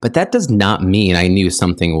But that does not mean I knew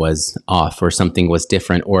something was off or something was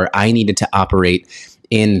different or I needed to operate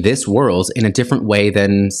in this world in a different way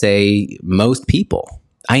than, say, most people.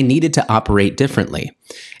 I needed to operate differently.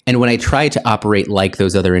 And when I tried to operate like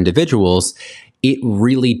those other individuals, it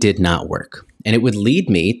really did not work. And it would lead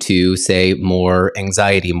me to, say, more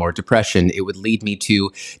anxiety, more depression. It would lead me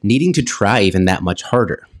to needing to try even that much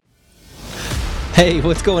harder. Hey,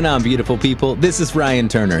 what's going on, beautiful people? This is Ryan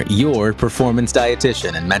Turner, your performance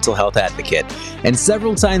dietitian and mental health advocate. And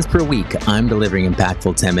several times per week, I'm delivering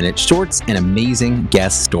impactful 10-minute shorts and amazing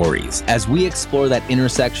guest stories as we explore that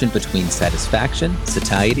intersection between satisfaction,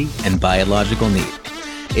 satiety, and biological need.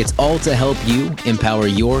 It's all to help you empower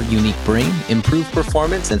your unique brain, improve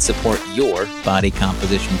performance, and support your body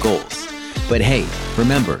composition goals. But hey,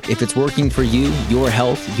 remember, if it's working for you, your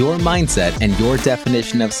health, your mindset, and your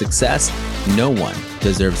definition of success, no one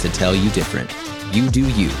deserves to tell you different. You do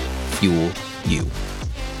you. Fuel you.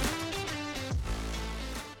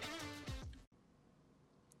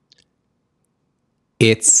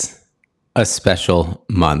 It's a special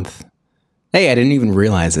month. Hey, I didn't even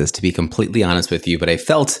realize this, to be completely honest with you, but I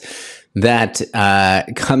felt that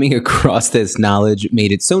coming across this knowledge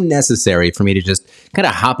made it so necessary for me to just kind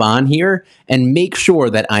of hop on here and make sure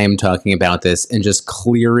that I am talking about this and just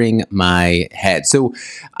clearing my head. So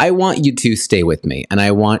I want you to stay with me and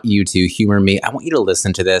I want you to humor me. I want you to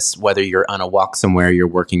listen to this, whether you're on a walk somewhere, you're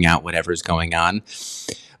working out, whatever's going on.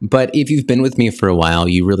 But if you've been with me for a while,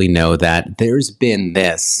 you really know that there's been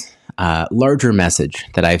this larger message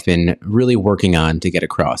that I've been really working on to get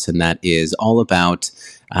across, and that is all about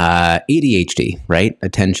ADHD, right?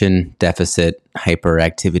 Attention Deficit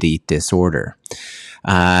Hyperactivity Disorder.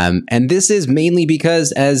 And this is mainly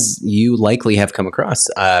because, as you likely have come across,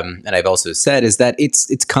 and I've also said, is that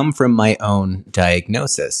it's come from my own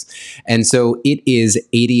diagnosis. And so it is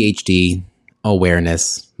ADHD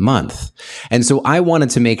Awareness Month. And so I wanted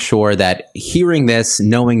to make sure that hearing this,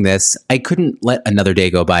 knowing this, I couldn't let another day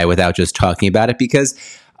go by without just talking about it, because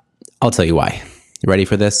I'll tell you why. You ready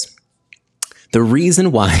for this? The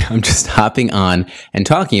reason why I'm just hopping on and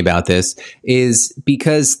talking about this is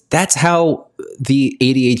because that's how the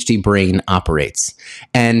ADHD brain operates.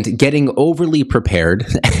 And getting overly prepared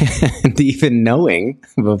and even knowing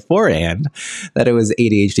beforehand that it was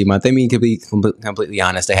ADHD month. I mean, to be completely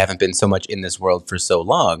honest, I haven't been so much in this world for so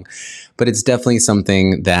long, but it's definitely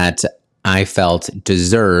something that I felt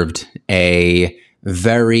deserved a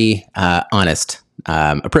very honest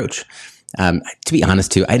approach. To be honest,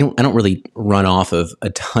 too, I don't really run off of a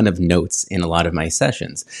ton of notes in a lot of my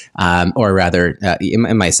sessions, or rather,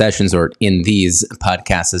 in my sessions or in these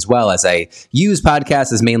podcasts as well, as I use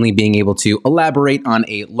podcasts as mainly being able to elaborate on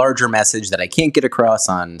a larger message that I can't get across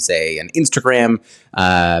on, say, an Instagram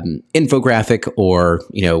infographic, or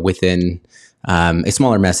within a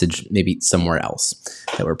smaller message, maybe somewhere else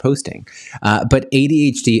that we're posting. But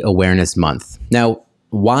ADHD Awareness Month. Now,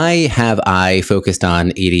 why have I focused on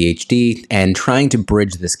ADHD and trying to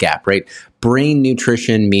bridge this gap, right? Brain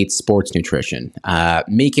nutrition meets sports nutrition,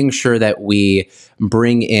 making sure that we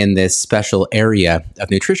bring in this special area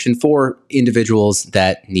of nutrition for individuals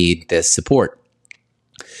that need this support,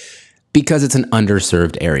 because it's an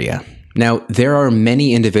underserved area. Now, there are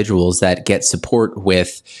many individuals that get support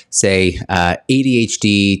with, say,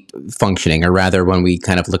 ADHD functioning, or rather, when we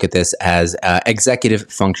kind of look at this as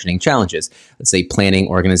executive functioning challenges, let's say planning,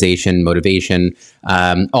 organization, motivation,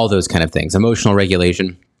 all those kind of things, emotional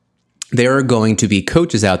regulation. There are going to be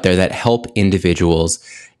coaches out there that help individuals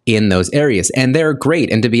in those areas. And they're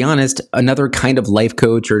great. And to be honest, another kind of life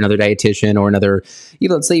coach or another dietitian or another,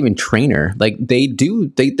 let's say even trainer, like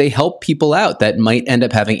they help people out that might end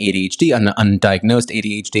up having ADHD, undiagnosed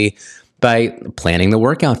ADHD, by planning the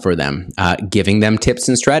workout for them, giving them tips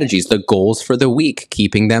and strategies, the goals for the week,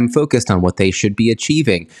 keeping them focused on what they should be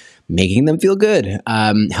achieving, making them feel good,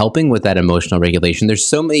 helping with that emotional regulation.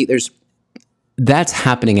 That's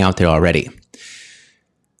happening out there already.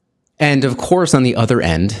 And of course, on the other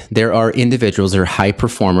end, there are individuals, there are high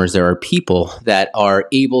performers, there are people that are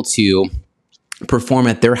able to perform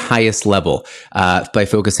at their highest level by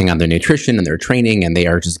focusing on their nutrition and their training, and they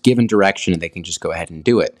are just given direction and they can just go ahead and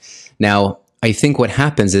do it. Now, I think what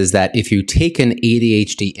happens is that if you take an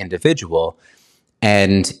ADHD individual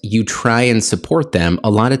and you try and support them, a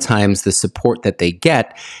lot of times the support that they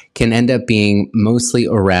get can end up being mostly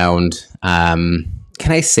around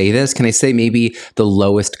can I say this? Can I say maybe the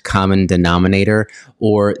lowest common denominator,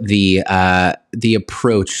 or the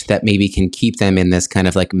approach that maybe can keep them in this kind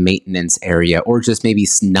of like maintenance area, or just maybe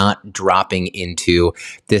not dropping into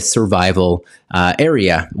this survival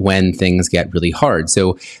area when things get really hard.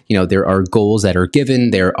 So, there are goals that are given,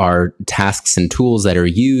 there are tasks and tools that are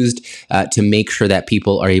used to make sure that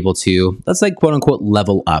people are able to, let's like quote unquote,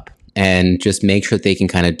 level up and just make sure that they can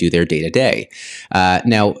kind of do their day to day.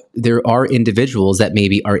 Now, there are individuals that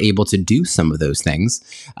maybe are able to do some of those things,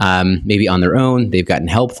 maybe on their own. They've gotten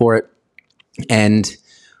help for it. And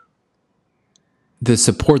the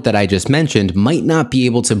support that I just mentioned might not be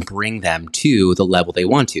able to bring them to the level they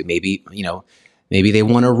want to. Maybe, maybe they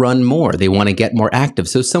want to run more. They want to get more active.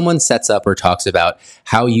 So someone sets up or talks about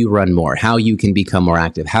how you run more, how you can become more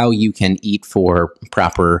active, how you can eat for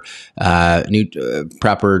proper,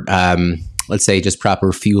 let's say just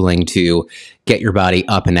proper fueling to get your body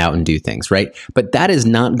up and out and do things, right? But that is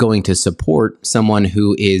not going to support someone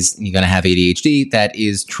who is going to have ADHD that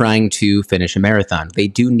is trying to finish a marathon. They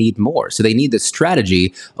do need more. So they need the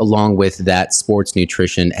strategy along with that sports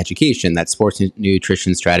nutrition education, that sports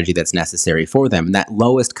nutrition strategy that's necessary for them. And that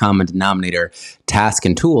lowest common denominator task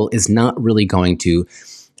and tool is not really going to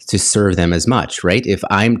serve them as much, right? If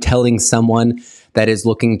I'm telling someone that is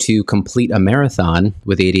looking to complete a marathon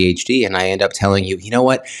with ADHD, and I end up telling you, you know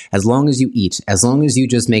what, as long as you eat, as long as you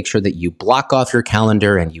just make sure that you block off your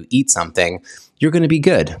calendar and you eat something, you're going to be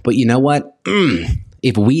good. But you know what?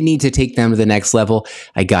 If we need to take them to the next level,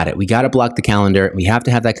 I got it. We got to block the calendar. We have to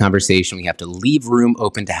have that conversation. We have to leave room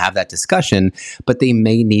open to have that discussion, but they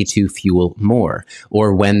may need to fuel more.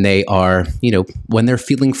 Or when they are, when they're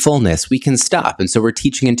feeling fullness, we can stop. And so we're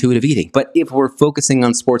teaching intuitive eating. But if we're focusing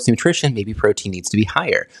on sports nutrition, maybe protein needs to be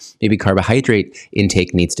higher. Maybe carbohydrate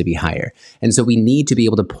intake needs to be higher. And so we need to be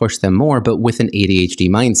able to push them more, but with an ADHD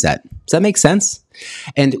mindset. Does that make sense?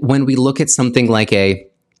 And when we look at something like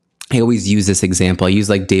I always use this example. I use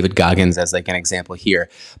like David Goggins as like an example here,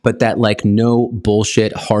 but that like no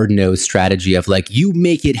bullshit hard-nosed strategy of like, you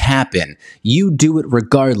make it happen. You do it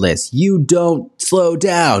regardless. You don't slow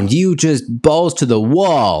down. You just balls to the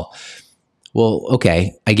wall. Well,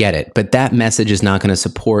 okay, I get it. But that message is not going to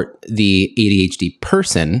support the ADHD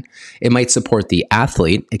person. It might support the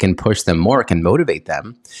athlete. It can push them more. It can motivate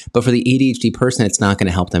them. But for the ADHD person, it's not going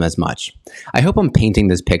to help them as much. I hope I'm painting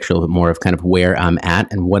this picture a little bit more of kind of where I'm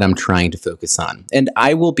at and what I'm trying to focus on. And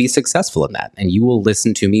I will be successful in that. And you will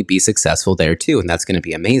listen to me be successful there too. And that's going to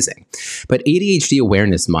be amazing. But ADHD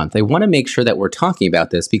Awareness Month, I want to make sure that we're talking about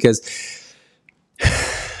this because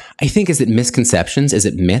I think, is it misconceptions? Is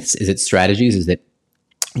it myths? Is it strategies? Is it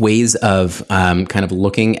ways of kind of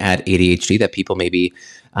looking at ADHD that people maybe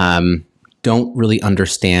don't really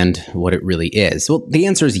understand what it really is? Well, the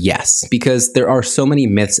answer is yes, because there are so many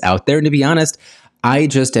myths out there. And to be honest, I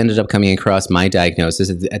just ended up coming across my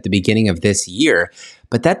diagnosis at the beginning of this year,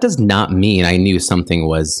 but that does not mean I knew something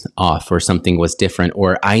was off or something was different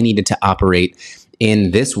or I needed to operate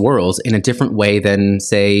in this world in a different way than,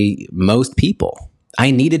 say, most people. I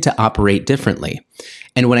needed to operate differently.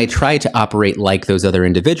 And when I tried to operate like those other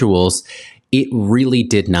individuals, it really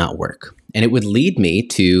did not work. And it would lead me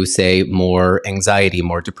to, say, more anxiety,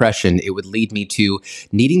 more depression. It would lead me to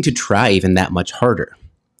needing to try even that much harder.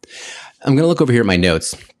 I'm going to look over here at my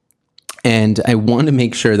notes. And I want to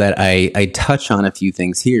make sure that I touch on a few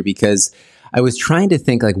things here because I was trying to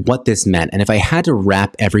think like what this meant. And if I had to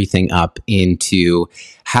wrap everything up into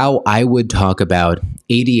how I would talk about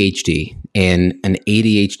ADHD in an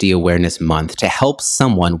ADHD Awareness Month to help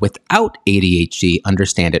someone without ADHD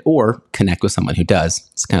understand it or connect with someone who does.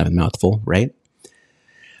 It's kind of a mouthful, right?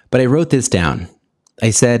 But I wrote this down.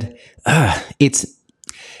 I said, it's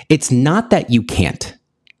not that you can't.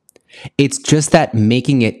 It's just that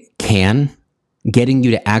making it can, getting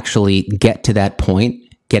you to actually get to that point,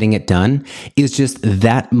 getting it done, is just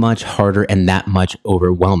that much harder and that much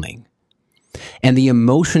overwhelming. And the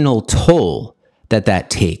emotional toll that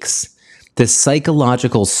takes, the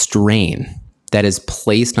psychological strain that is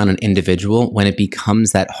placed on an individual when it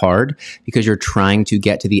becomes that hard because you're trying to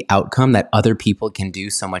get to the outcome that other people can do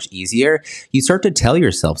so much easier, you start to tell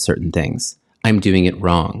yourself certain things. I'm doing it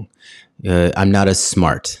wrong. I'm not as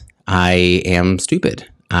smart. I am stupid.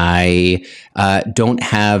 I don't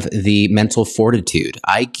have the mental fortitude.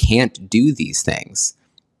 I can't do these things.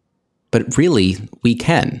 But really, we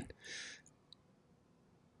can.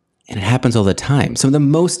 And it happens all the time. Some of the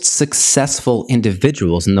most successful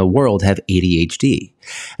individuals in the world have ADHD.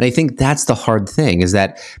 And I think that's the hard thing, is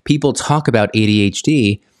that people talk about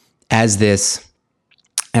ADHD as this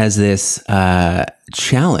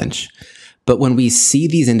challenge. But when we see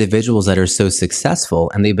these individuals that are so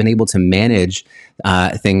successful and they've been able to manage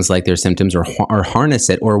things like their symptoms or harness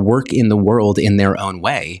it or work in the world in their own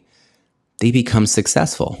way, they become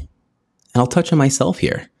successful. And I'll touch on myself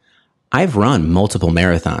here. I've run multiple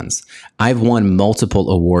marathons. I've won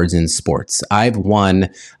multiple awards in sports. I've won,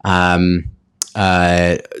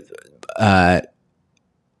 I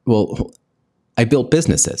built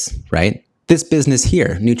businesses, right? This business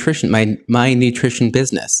here, nutrition, my nutrition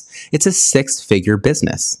business, it's a 6-figure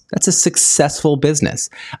business. That's a successful business.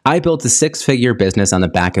 I built a 6-figure business on the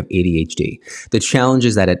back of ADHD. The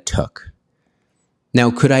challenges that it took.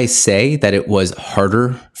 Now, could I say that it was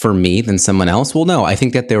harder for me than someone else? Well, no. I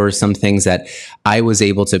think that there were some things that I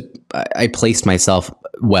placed myself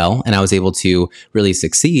well, and I was able to really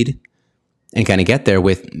succeed and kind of get there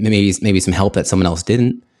with maybe some help that someone else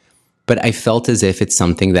didn't. But I felt as if it's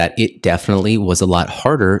something that it definitely was a lot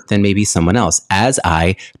harder than maybe someone else, as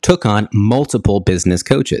I took on multiple business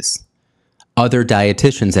coaches, other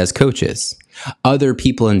dietitians as coaches, other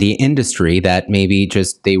people in the industry that maybe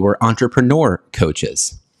just they were entrepreneur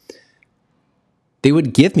coaches. They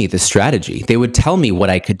would give me the strategy. They would tell me what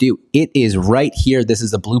I could do. It is right here. This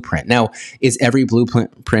is a blueprint. Now, is every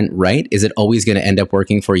blueprint right? Is it always going to end up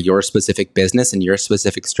working for your specific business and your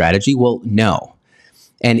specific strategy? Well, no.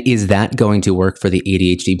 And is that going to work for the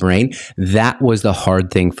ADHD brain? That was the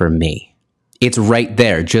hard thing for me. It's right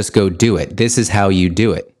there. Just go do it. This is how you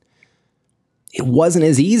do it. It wasn't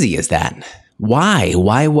as easy as that. Why?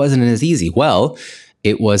 Why wasn't it as easy? Well,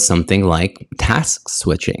 it was something like task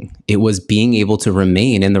switching. It was being able to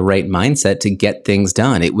remain in the right mindset to get things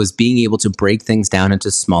done. It was being able to break things down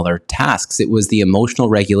into smaller tasks. It was the emotional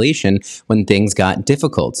regulation when things got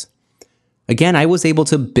difficult. Again, I was able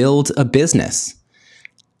to build a business.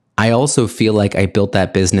 I also feel like I built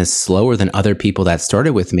that business slower than other people that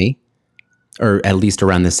started with me, or at least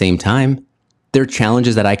around the same time. There are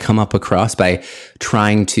challenges that I come up across by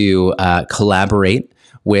trying to collaborate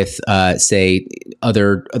with, say,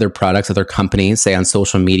 other products, other companies, say on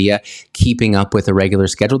social media, keeping up with a regular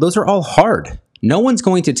schedule. Those are all hard. No one's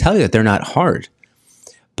going to tell you that they're not hard.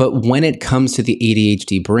 But when it comes to the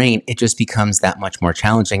ADHD brain, it just becomes that much more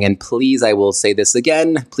challenging. And please, I will say this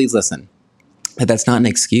again, please listen, that's not an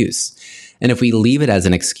excuse. And if we leave it as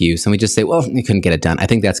an excuse and we just say, well, you couldn't get it done, I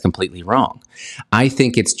think that's completely wrong. I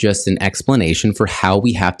think it's just an explanation for how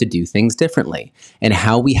we have to do things differently and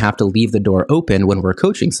how we have to leave the door open when we're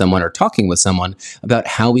coaching someone or talking with someone about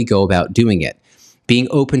how we go about doing it. Being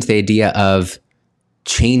open to the idea of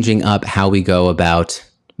changing up how we go about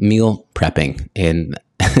meal prepping in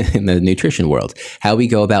the nutrition world, how we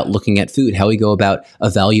go about looking at food, how we go about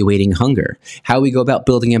evaluating hunger, how we go about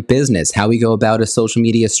building a business, how we go about a social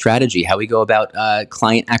media strategy, how we go about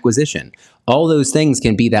client acquisition. All those things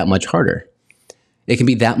can be that much harder. It can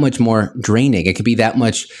be that much more draining. It can be that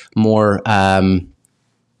much more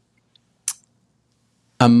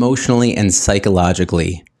emotionally and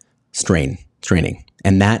psychologically straining.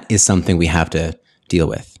 And that is something we have to deal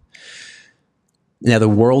with. Now, the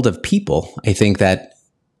world of people, I think that,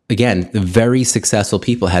 again, the very successful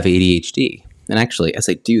people have ADHD. And actually, as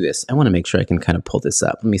I do this, I want to make sure I can kind of pull this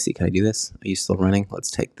up. Let me see. Can I do this? Are you still running?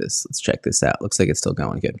 Let's take this. Let's check this out. Looks like it's still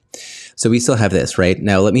going good. So we still have this, right?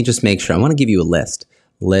 Now, let me just make sure. I want to give you a list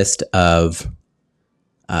of,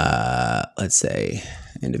 let's say,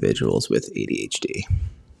 individuals with ADHD.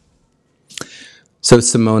 So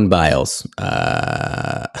Simone Biles,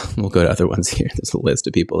 we'll go to other ones here. There's a list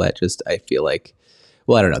of people that just, I feel like,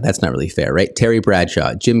 well, I don't know. That's not really fair, right? Terry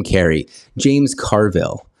Bradshaw, Jim Carrey, James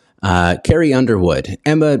Carville, Carrie Underwood,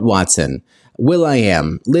 Emma Watson,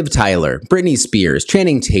 will.i.am, Liv Tyler, Britney Spears,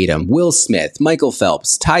 Channing Tatum, Will Smith, Michael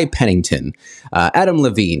Phelps, Ty Pennington, Adam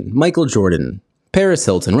Levine, Michael Jordan, Paris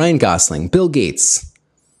Hilton, Ryan Gosling, Bill Gates.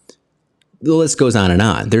 The list goes on and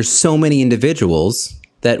on. There's so many individuals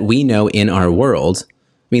that we know in our world. I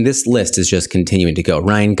mean, this list is just continuing to go.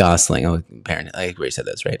 Ryan Gosling, apparently, I already said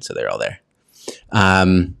those, right? So they're all there.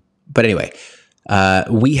 But anyway,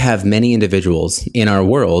 we have many individuals in our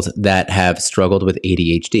world that have struggled with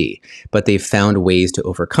ADHD, but they've found ways to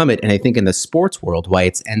overcome it. And I think in the sports world, why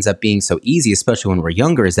it ends up being so easy, especially when we're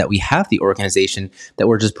younger, is that we have the organization that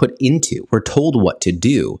we're just put into. We're told what to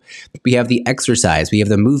do. We have the exercise, we have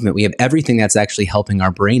the movement, we have everything that's actually helping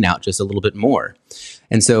our brain out just a little bit more.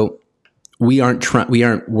 And so we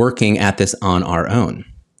aren't working at this on our own.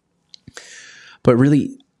 But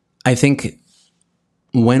really, I think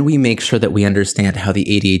when we make sure that we understand how the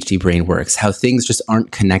ADHD brain works, how things just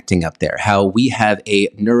aren't connecting up there, how we have a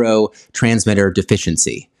neurotransmitter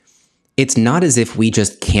deficiency, it's not as if we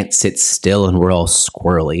just can't sit still and we're all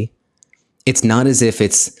squirrely. It's not as if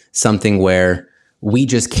it's something where we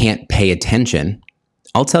just can't pay attention.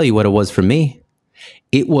 I'll tell you what it was for me.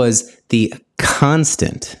 It was the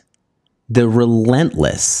constant, the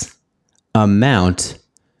relentless amount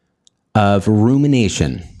of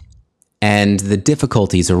rumination and the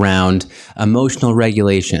difficulties around emotional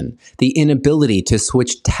regulation, the inability to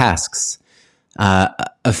switch tasks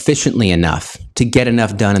efficiently enough to get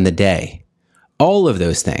enough done in the day. All of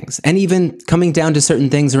those things. And even coming down to certain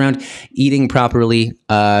things around eating properly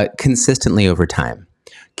consistently over time,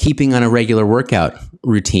 keeping on a regular workout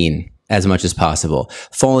routine as much as possible,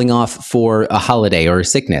 falling off for a holiday or a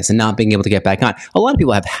sickness and not being able to get back on. A lot of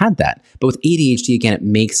people have had that. But with ADHD, again, it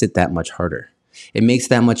makes it that much harder. It makes it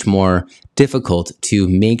that much more difficult to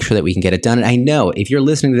make sure that we can get it done. And I know if you're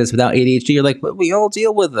listening to this without ADHD, you're like, but we all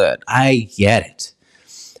deal with it. I get it.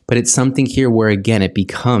 But it's something here where, again, it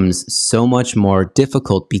becomes so much more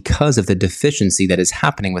difficult because of the deficiency that is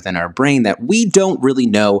happening within our brain that we don't really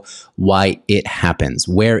know why it happens,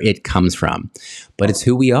 where it comes from. But it's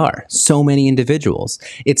who we are. So many individuals.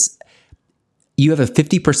 You have a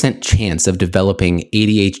 50% chance of developing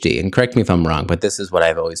ADHD. And correct me if I'm wrong, but this is what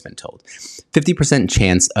I've always been told. 50%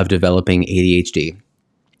 chance of developing ADHD.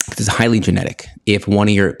 This is highly genetic if one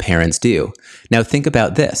of your parents do. Now, think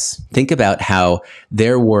about this. Think about how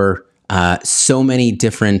there were so many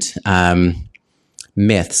different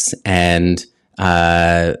myths and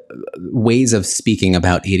ways of speaking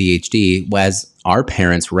about ADHD as our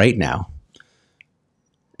parents right now,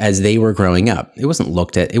 as they were growing up. It wasn't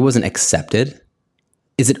looked at. It wasn't accepted.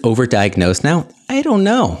 Is it overdiagnosed now? I don't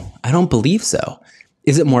know. I don't believe so.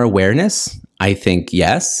 Is it more awareness? I think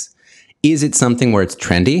yes. Is it something where it's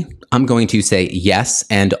trendy? I'm going to say yes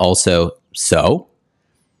and also so.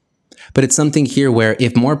 But it's something here where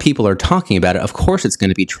if more people are talking about it, of course it's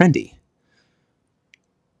going to be trendy.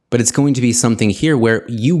 But it's going to be something here where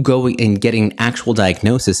you going and getting actual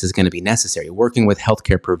diagnosis is going to be necessary. Working with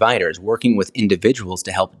healthcare providers, working with individuals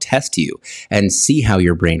to help test you and see how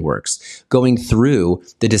your brain works. Going through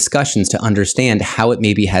the discussions to understand how it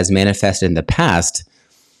maybe has manifested in the past,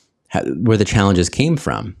 where the challenges came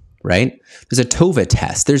from. Right? There's a TOVA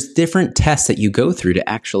test. There's different tests that you go through to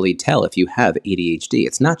actually tell if you have ADHD.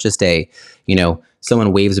 It's not just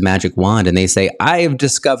someone waves a magic wand and they say, I have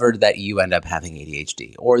discovered that you end up having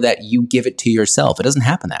ADHD, or that you give it to yourself. It doesn't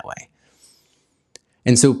happen that way.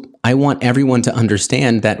 And so I want everyone to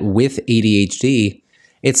understand that with ADHD,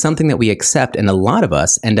 it's something that we accept, and a lot of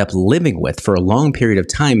us end up living with for a long period of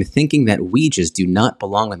time, thinking that we just do not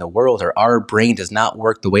belong in the world, or our brain does not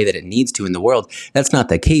work the way that it needs to in the world. That's not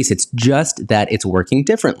the case. It's just that it's working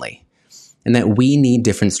differently, and that we need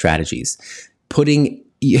different strategies.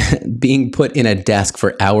 Being put in a desk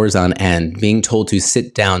for hours on end, being told to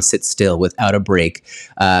sit down, sit still without a break,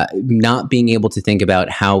 not being able to think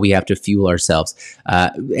about how we have to fuel ourselves.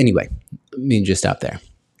 Anyway, let me just stop there.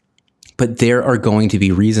 But there are going to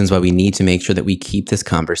be reasons why we need to make sure that we keep this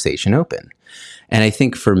conversation open. And I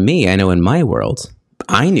think for me, I know in my world,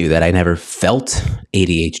 I knew that I never felt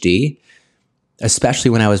ADHD,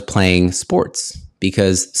 especially when I was playing sports,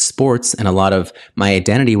 because sports and a lot of my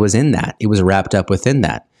identity was in that. It was wrapped up within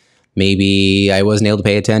that. Maybe I wasn't able to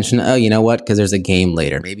pay attention. Oh, you know what? Because there's a game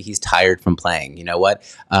later. Maybe he's tired from playing. You know what?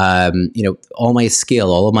 All my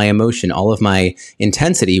skill, all of my emotion, all of my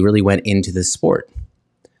intensity really went into the sport.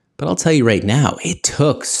 But I'll tell you right now, it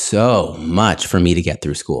took so much for me to get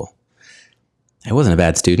through school. I wasn't a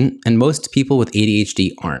bad student, and most people with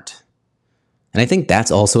ADHD aren't. And I think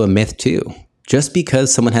that's also a myth too. Just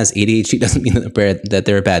because someone has ADHD doesn't mean that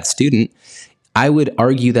they're a bad student. I would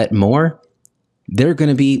argue that they're going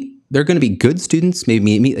to be good students,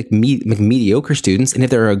 maybe mediocre students. And if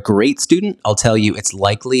they're a great student, I'll tell you it's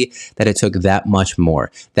likely that it took that much more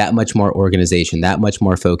organization, that much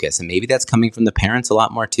more focus. And maybe that's coming from the parents a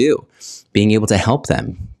lot more too, being able to help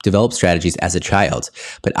them develop strategies as a child.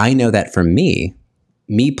 But I know that for me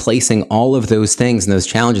placing all of those things and those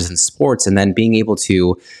challenges in sports and then being able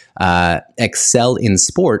to excel in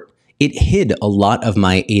sport, it hid a lot of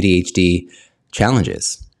my ADHD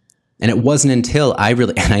challenges. And it wasn't until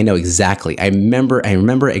and I know exactly, I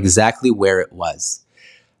remember exactly where it was.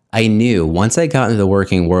 I knew once I got into the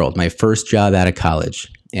working world, my first job out of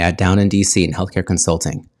college, down in DC in healthcare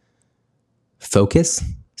consulting, focus,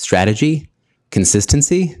 strategy,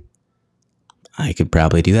 consistency, I could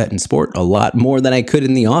probably do that in sport a lot more than I could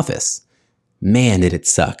in the office. Man, did it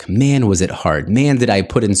suck. Man, was it hard. Man, did I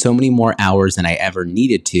put in so many more hours than I ever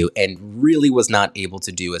needed to and really was not able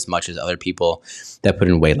to do as much as other people that put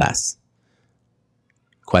in way less.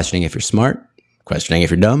 Questioning if you're smart, questioning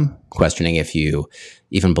if you're dumb, questioning if you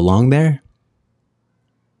even belong there.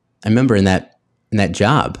 I remember in that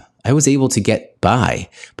job, I was able to get by,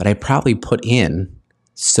 but I probably put in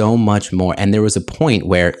so much more. And there was a point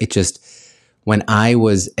where when I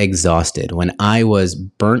was exhausted, when I was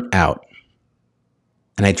burnt out,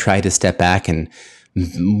 and I tried to step back and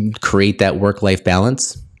create that work-life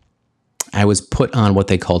balance, I was put on what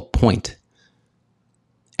they called point.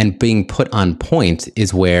 And being put on point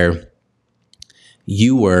is where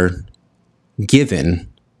you were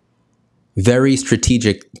given very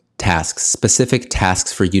strategic tasks, specific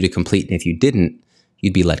tasks for you to complete. And if you didn't,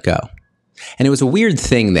 you'd be let go. And it was a weird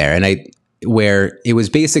thing there. Where it was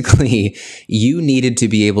basically you needed to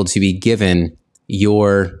be able to be given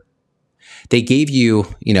they gave you,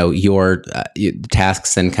 your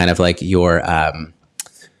tasks and kind of like your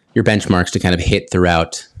benchmarks to kind of hit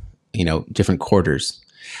throughout, different quarters.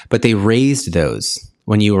 But they raised those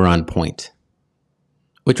when you were on point,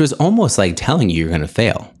 which was almost like telling you you're going to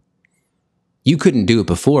fail. You couldn't do it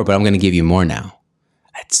before, but I'm going to give you more now.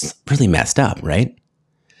 It's really messed up, right?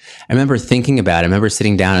 I remember thinking about it. I remember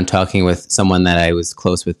sitting down and talking with someone that I was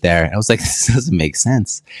close with there. I was like, this doesn't make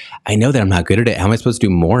sense. I know that I'm not good at it. How am I supposed to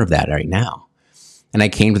do more of that right now? And I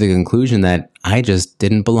came to the conclusion that I just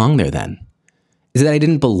didn't belong there then. Is it that I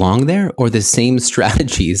didn't belong there, or the same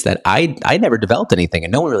strategies that I never developed anything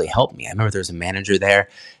and no one really helped me? I remember there was a manager there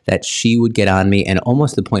that she would get on me and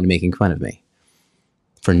almost to the point of making fun of me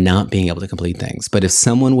for not being able to complete things. But if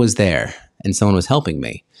someone was there and someone was helping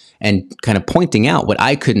me and kind of pointing out what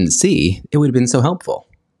I couldn't see, it would have been so helpful.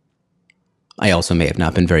 I also may have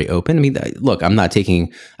not been very open. I mean, look, I'm not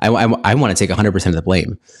taking, I want to take 100% of the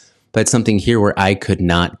blame, but it's something here where I could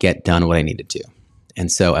not get done what I needed to.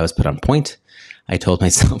 And so I was put on point. I told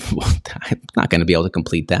myself, well, I'm not going to be able to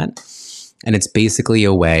complete that. And it's basically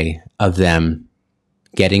a way of them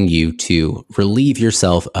getting you to relieve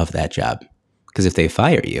yourself of that job. Because if they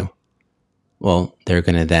fire you, well, they're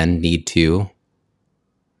going to then need to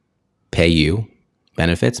pay you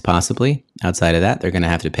benefits, possibly. Outside of that, they're going to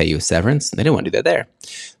have to pay you a severance. They didn't want to do that there.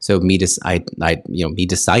 So me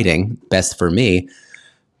deciding best for me,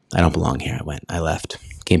 I don't belong here. I left.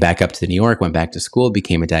 Came back up to New York, went back to school,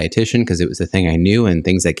 became a dietitian because it was the thing I knew and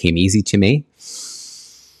things that came easy to me.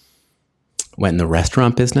 Went in the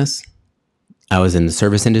restaurant business. I was in the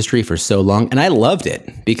service industry for so long, and I loved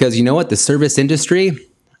it because you know what? The service industry,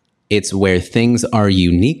 it's where things are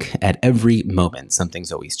unique at every moment.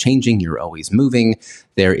 Something's always changing. You're always moving.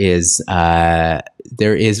 There is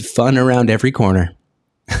fun around every corner.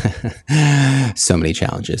 So many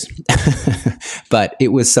challenges, but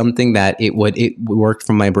it was something that it worked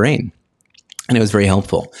from my brain, and it was very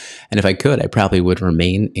helpful. And if I could, I probably would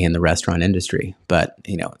remain in the restaurant industry, but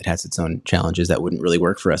it has its own challenges that wouldn't really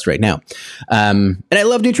work for us right now. And I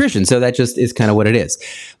love nutrition, so that just is kind of what it is.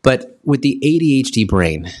 But with the ADHD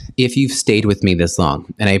brain, if you've stayed with me this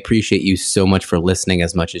long, and I appreciate you so much for listening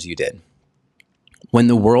as much as you did, when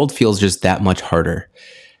the world feels just that much harder,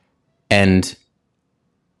 and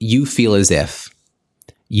you feel as if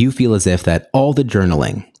that all the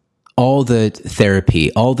journaling, all the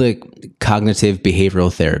therapy, all the cognitive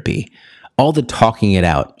behavioral therapy, all the talking it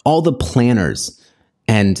out, all the planners,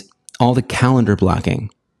 and all the calendar blocking,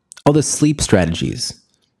 all the sleep strategies,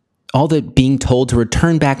 all the being told to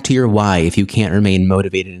return back to your why if you can't remain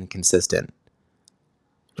motivated and consistent,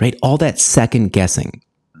 right? All that second guessing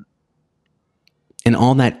and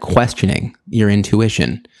all that questioning your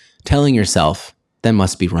intuition, telling yourself that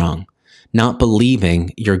must be wrong, not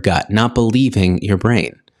believing your gut, not believing your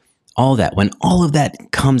brain. All that, when all of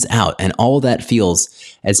that comes out and all that feels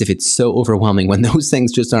as if it's so overwhelming, when those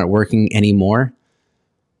things just aren't working anymore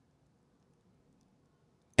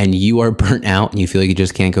and you are burnt out and you feel like you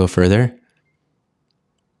just can't go further,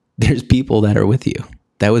 there's people that are with you.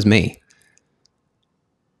 That was me.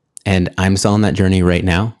 And I'm still on that journey right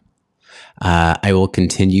now. I will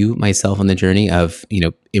continue myself on the journey of,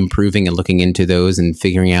 improving and looking into those and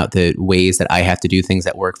figuring out the ways that I have to do things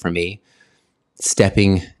that work for me,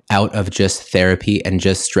 stepping out of just therapy and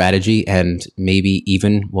just strategy and maybe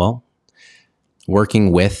even,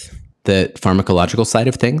 working with the pharmacological side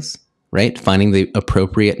of things, right? Finding the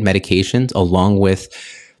appropriate medications along with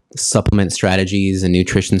supplement strategies and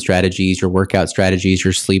nutrition strategies, your workout strategies,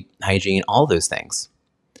 your sleep hygiene, all those things.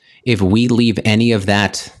 If we leave any of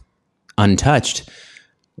that untouched,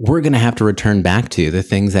 we're going to have to return back to the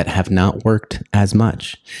things that have not worked as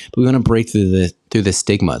much. But we want to break through the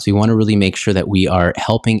stigmas. We want to really make sure that we are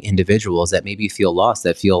helping individuals that maybe feel lost,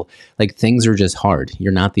 that feel like things are just hard.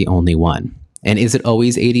 You're not the only one. And is it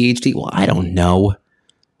always ADHD? Well, I don't know,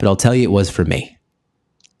 but I'll tell you it was for me.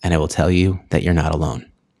 And I will tell you that you're not alone.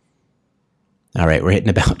 All right, we're hitting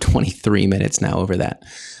about 23 minutes now over that.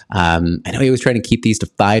 I know he was trying to keep these to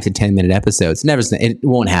 5 to 10 minute episodes. It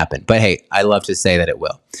won't happen. But hey, I love to say that it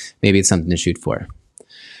will. Maybe it's something to shoot for.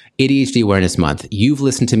 ADHD Awareness Month. You've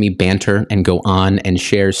listened to me banter and go on and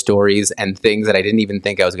share stories and things that I didn't even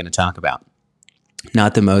think I was going to talk about.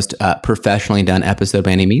 Not the most professionally done episode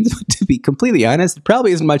by any means, but to be completely honest, it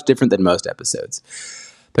probably isn't much different than most episodes.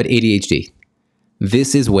 But ADHD.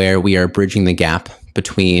 This is where we are bridging the gap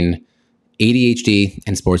between ADHD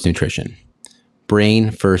and sports nutrition.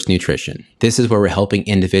 Brain first nutrition. This is where we're helping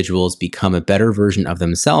individuals become a better version of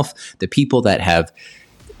themselves. The people that have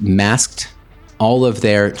masked all of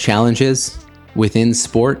their challenges within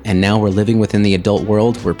sport, and now we're living within the adult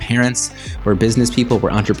world. We're parents, we're business people,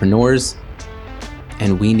 we're entrepreneurs,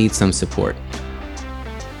 and we need some support.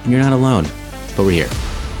 And you're not alone, but we're here.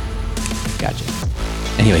 Gotcha.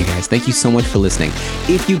 Anyway, guys, thank you so much for listening.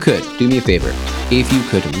 If you could, do me a favor. If you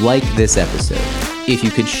could like this episode, if you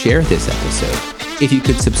could share this episode, if you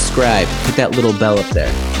could subscribe, hit that little bell up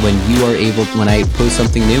there. When I post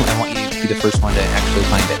something new, I want you to be the first one to actually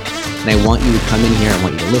find it. And I want you to come in here, I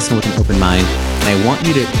want you to listen with an open mind, and I want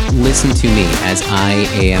you to listen to me as I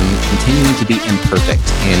am continuing to be imperfect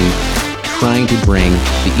in trying to bring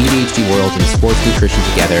the ADHD world and sports nutrition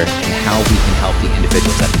together, and how we can help the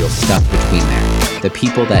individuals that feel stuck between there. The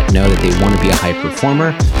people that know that they want to be a high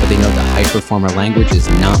performer, but they know the high performer language is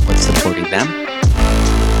not what's supporting them.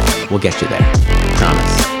 We'll get you there.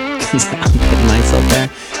 Promise. Because I'm putting myself there,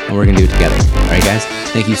 and we're going to do it together. All right, guys?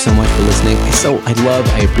 Thank you so much for listening.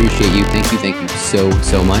 I appreciate you. Thank you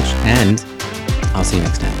so much. And I'll see you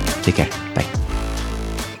next time. Take care. Bye.